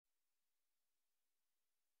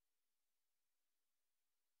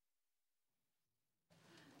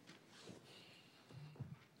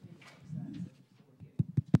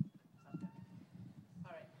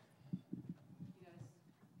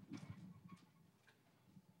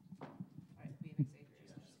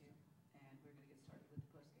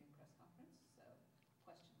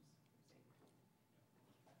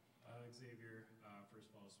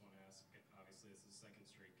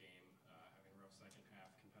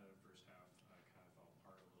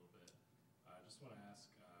just want to ask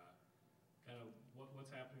kind of what's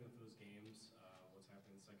happening with those games, what's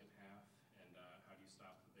happening in the second half, and how do you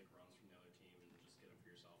stop the big runs from the other team and just get them for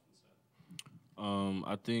yourself instead?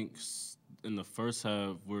 I think in the first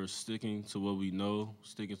half we're sticking to what we know,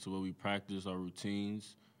 sticking to what we practice, our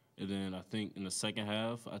routines, and then I think in the second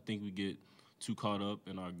half, I think we get too caught up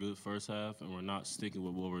in our good first half, and we're not sticking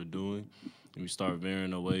with what we're doing, and we start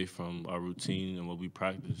veering away from our routine and what we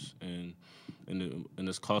practice, and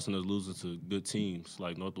it's costing us losing to good teams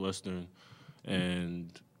like Northwestern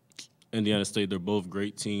and Indiana State. They're both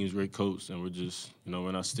great teams, great coach, and we're just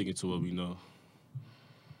we're not sticking to what we know.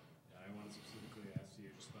 Yeah, I want to specifically ask you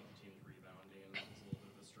just about the team's rebounding. It was a little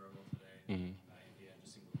bit of a struggle today. Mhm. Indiana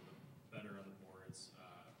just seemed a little bit better on the boards.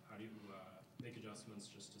 How do you make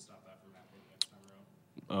adjustments just to stop that from happening next time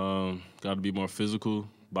around? Got to be more physical,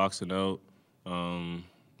 boxing out.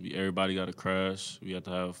 Everybody got to crash. We have to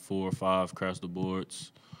have 4 or 5 crash the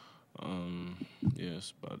boards. Yeah,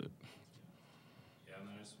 that's about it. Yeah, and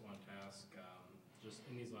then I just wanted to ask, just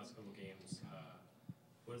in these last couple games,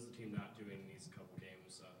 what is the team not doing in these couple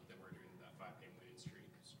games that they were doing in that 5-game winning streak?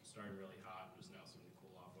 Starting really hot and just now starting to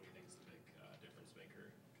cool off. What do you think is the big difference maker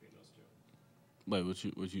between those two? Wait, what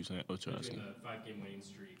you saying? What you're Between asking? the 5-game winning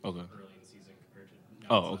streak Okay. early in the season compared to now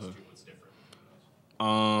Oh, this last okay. two, what's different between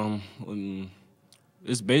those?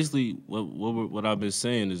 It's basically what I've been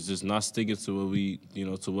saying is just not sticking to what we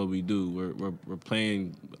do. We're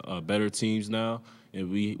playing better teams now, and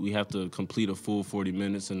we have to complete a full 40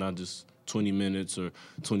 minutes and not just 20 minutes or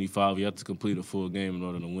 25. We have to complete a full game in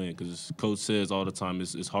order to win. Because coach says all the time,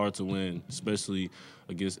 it's hard to win, especially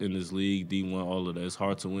against in this league, D1, all of that. It's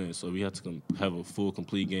hard to win, so we have to have a full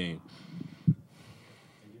complete game.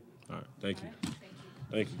 Thank you. All right, thank you. All right, thank you.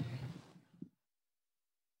 Thank you.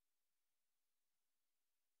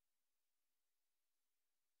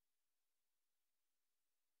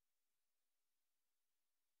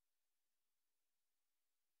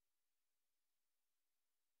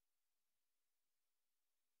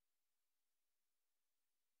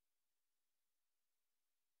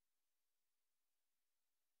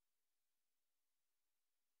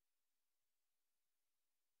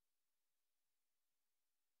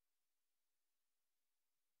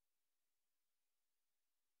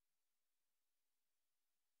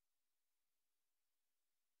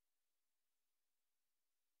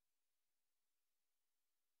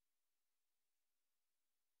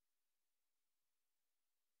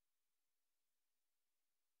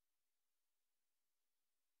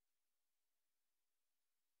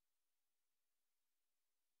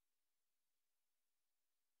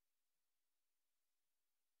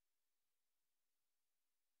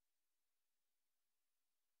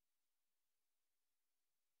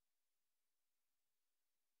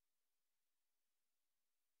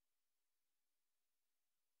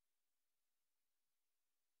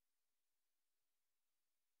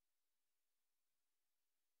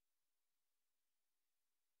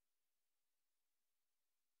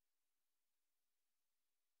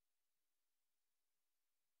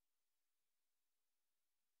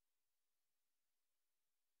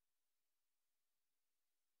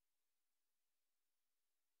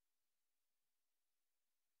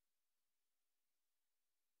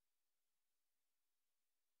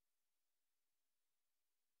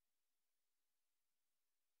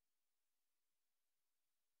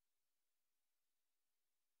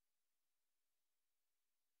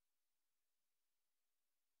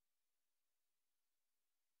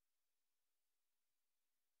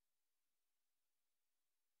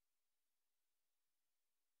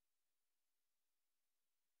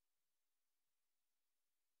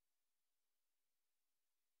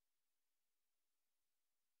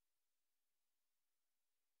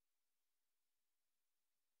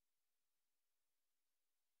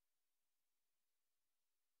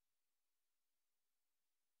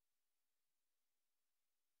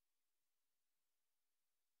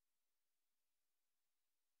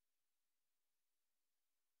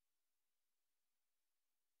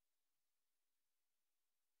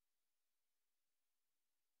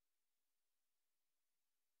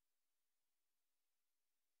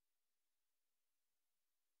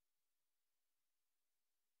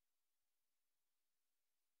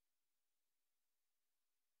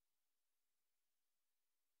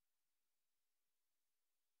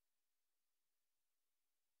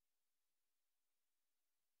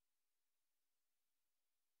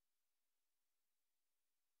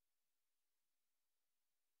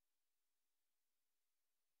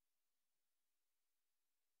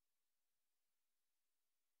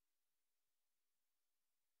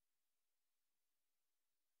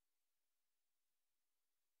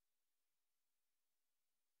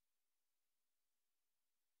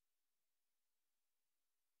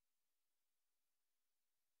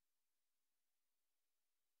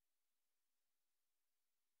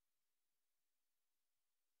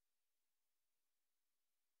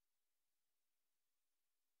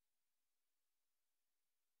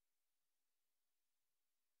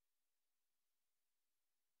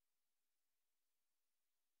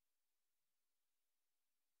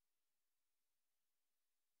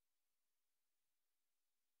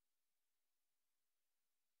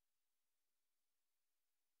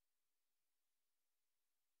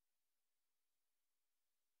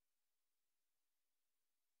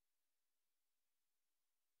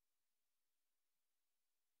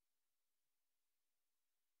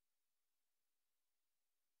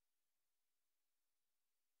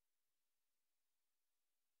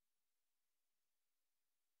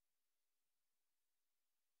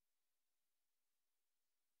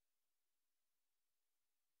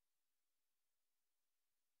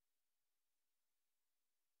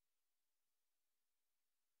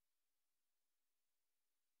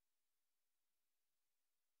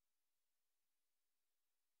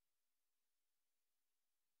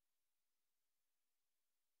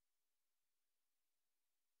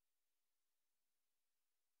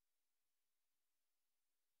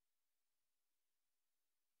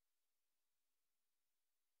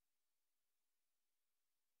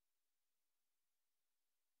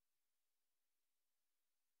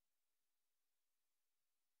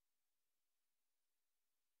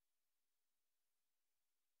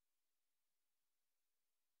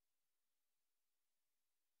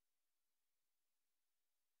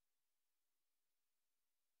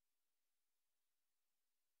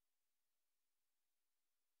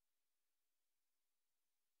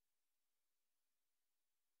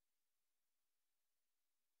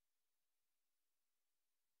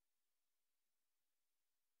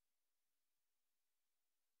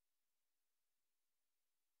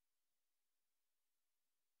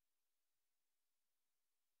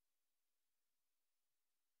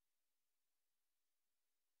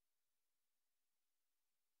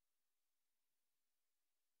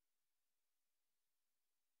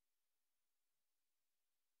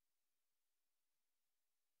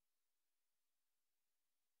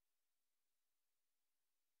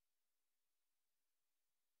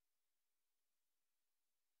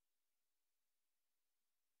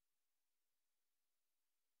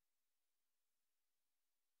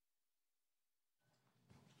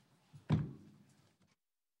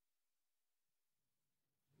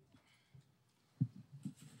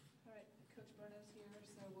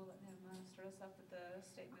 start us off with a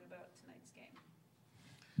statement about tonight's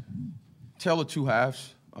game. Tale of two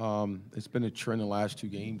halves. It's been a trend the last two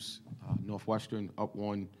games. Northwestern up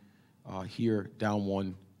one, here down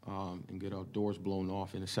one, and get our doors blown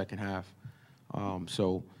off in the second half.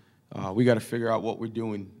 So we got to figure out what we're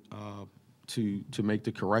doing to make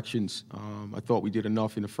the corrections. I thought we did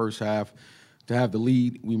enough in the first half to have the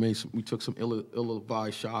lead. We took some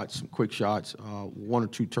ill-advised shots, some quick shots, one or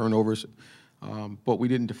two turnovers, but we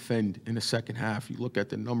didn't defend in the second half. You look at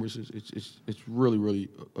the numbers; it's really, really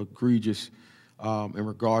egregious in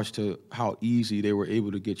regards to how easy they were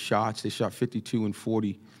able to get shots. They shot 52 and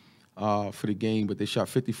 40 for the game, but they shot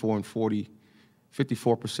 54 and 40,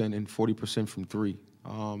 54% and 40% from three.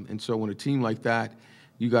 And so when a team like that,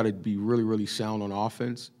 you got to be really, really sound on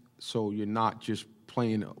offense. So you're not just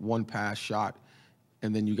playing one pass shot,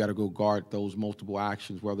 and then you got to go guard those multiple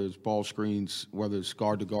actions, whether it's ball screens, whether it's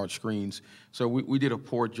guard-to-guard screens. So we did a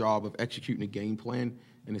poor job of executing a game plan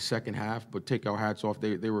in the second half, but take our hats off.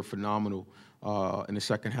 They were phenomenal in the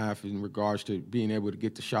second half in regards to being able to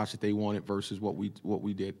get the shots that they wanted versus what we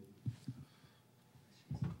did.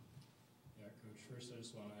 Yeah, Coach, first I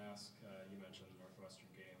just want to ask, you mentioned the Northwestern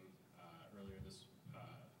game earlier this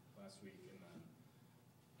last week, and then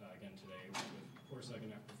again today with poor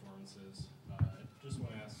second half performances. Just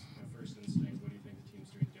want to ask, first instinct, what do you think the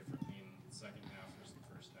team's doing differently in the second half versus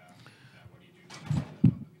the first half? What do you do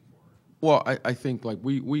moving forward? Well, I think like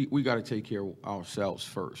we got to take care of ourselves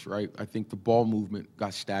first, right? I think the ball movement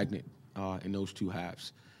got stagnant in those two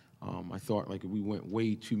halves. I thought like we went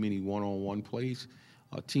way too many one-on-one plays.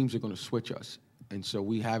 Teams are going to switch us, and so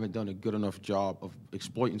we haven't done a good enough job of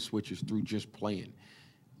exploiting switches through just playing.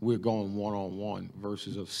 We're going one-on-one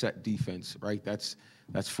versus a set defense, right? That's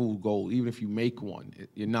full goal. Even if you make one,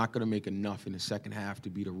 you're not going to make enough in the second half to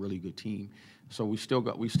beat a really good team. So we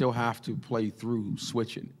still have to play through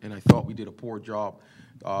switching, and I thought we did a poor job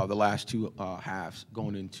the last two halves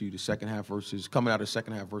going into the second half versus coming out of the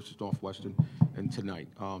second half versus Northwestern and tonight.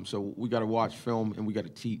 So we got to watch film and we got to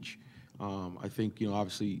teach. I think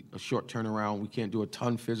obviously a short turnaround. We can't do a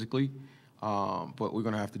ton physically. But we're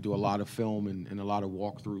going to have to do a lot of film and a lot of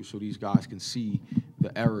walkthrough so these guys can see the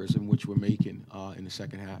errors in which we're making in the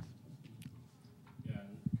second half. Yeah,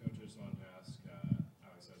 and Coach, I just wanted to ask,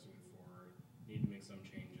 obviously as we move forward, need to make some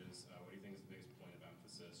changes. What do you think is the biggest point of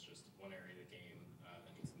emphasis? Just one area of the game that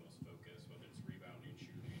needs the most focus, whether it's rebounding,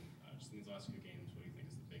 shooting. Just in these last few games, what do you think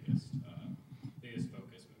is the biggest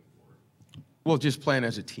focus moving forward? Well, just playing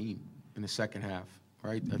as a team in the second half,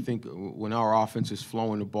 right? I think when our offense is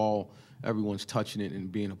flowing the ball, everyone's touching it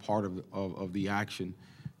and being a part of the action.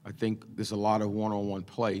 I think there's a lot of one-on-one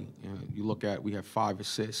play. You look at, we have 5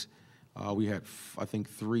 assists. We had, I think,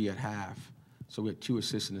 3 at half. So we had 2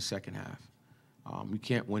 assists in the second half. You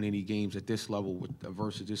can't win any games at this level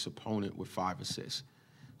versus this opponent with 5 assists.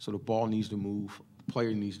 So the ball needs to move. The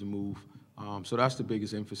player needs to move. So that's the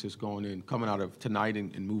biggest emphasis going in. Coming out of tonight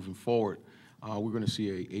and moving forward, we're going to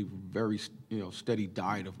see a very steady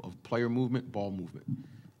diet of player movement, ball movement.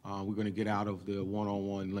 We're going to get out of the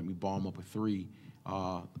one-on-one, let me bomb up a 3,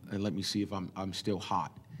 and let me see if I'm still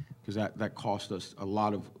hot, because that cost us a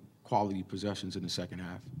lot of quality possessions in the second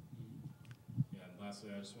half. Yeah, and lastly,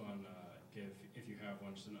 I just want to give, if you have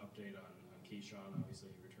one, just an update on Keyshawn. Obviously,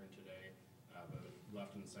 he returned today, but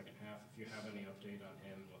left in the second half. If you have any update on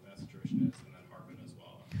him, what that situation is, and then Harvin as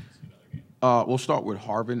well. Another game. We'll start with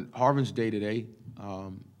Harvin. Harvin's day-to-day.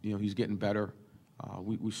 He's getting better.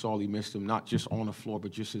 We sorely missed him, not just on the floor,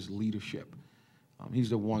 but just his leadership.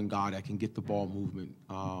 He's the one guy that can get the ball movement,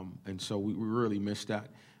 and so we really missed that.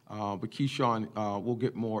 But Keyshawn, we'll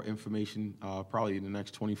get more information probably in the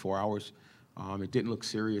next 24 hours. It didn't look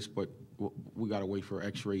serious, but we got to wait for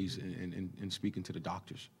x-rays and speaking to the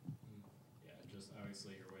doctors. Yeah, just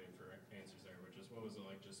obviously you're waiting for answers there, but just what was it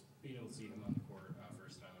like just being able to see him on the court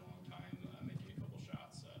first time in a long time, making a couple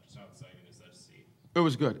shots? Just how exciting is that to see? It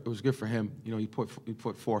was good. It was good for him. He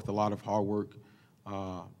put forth a lot of hard work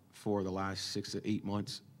for the last 6 to 8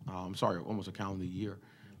 months. Almost a calendar year.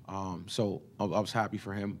 So I was happy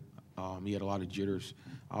for him. He had a lot of jitters.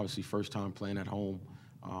 Obviously, first time playing at home,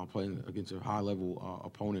 playing against a high-level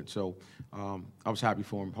opponent. So I was happy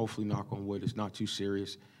for him. Hopefully, knock on wood, it's not too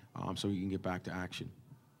serious, so he can get back to action.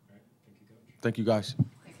 All right. Thank you, Coach. Thank you, guys.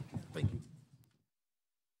 Thank you.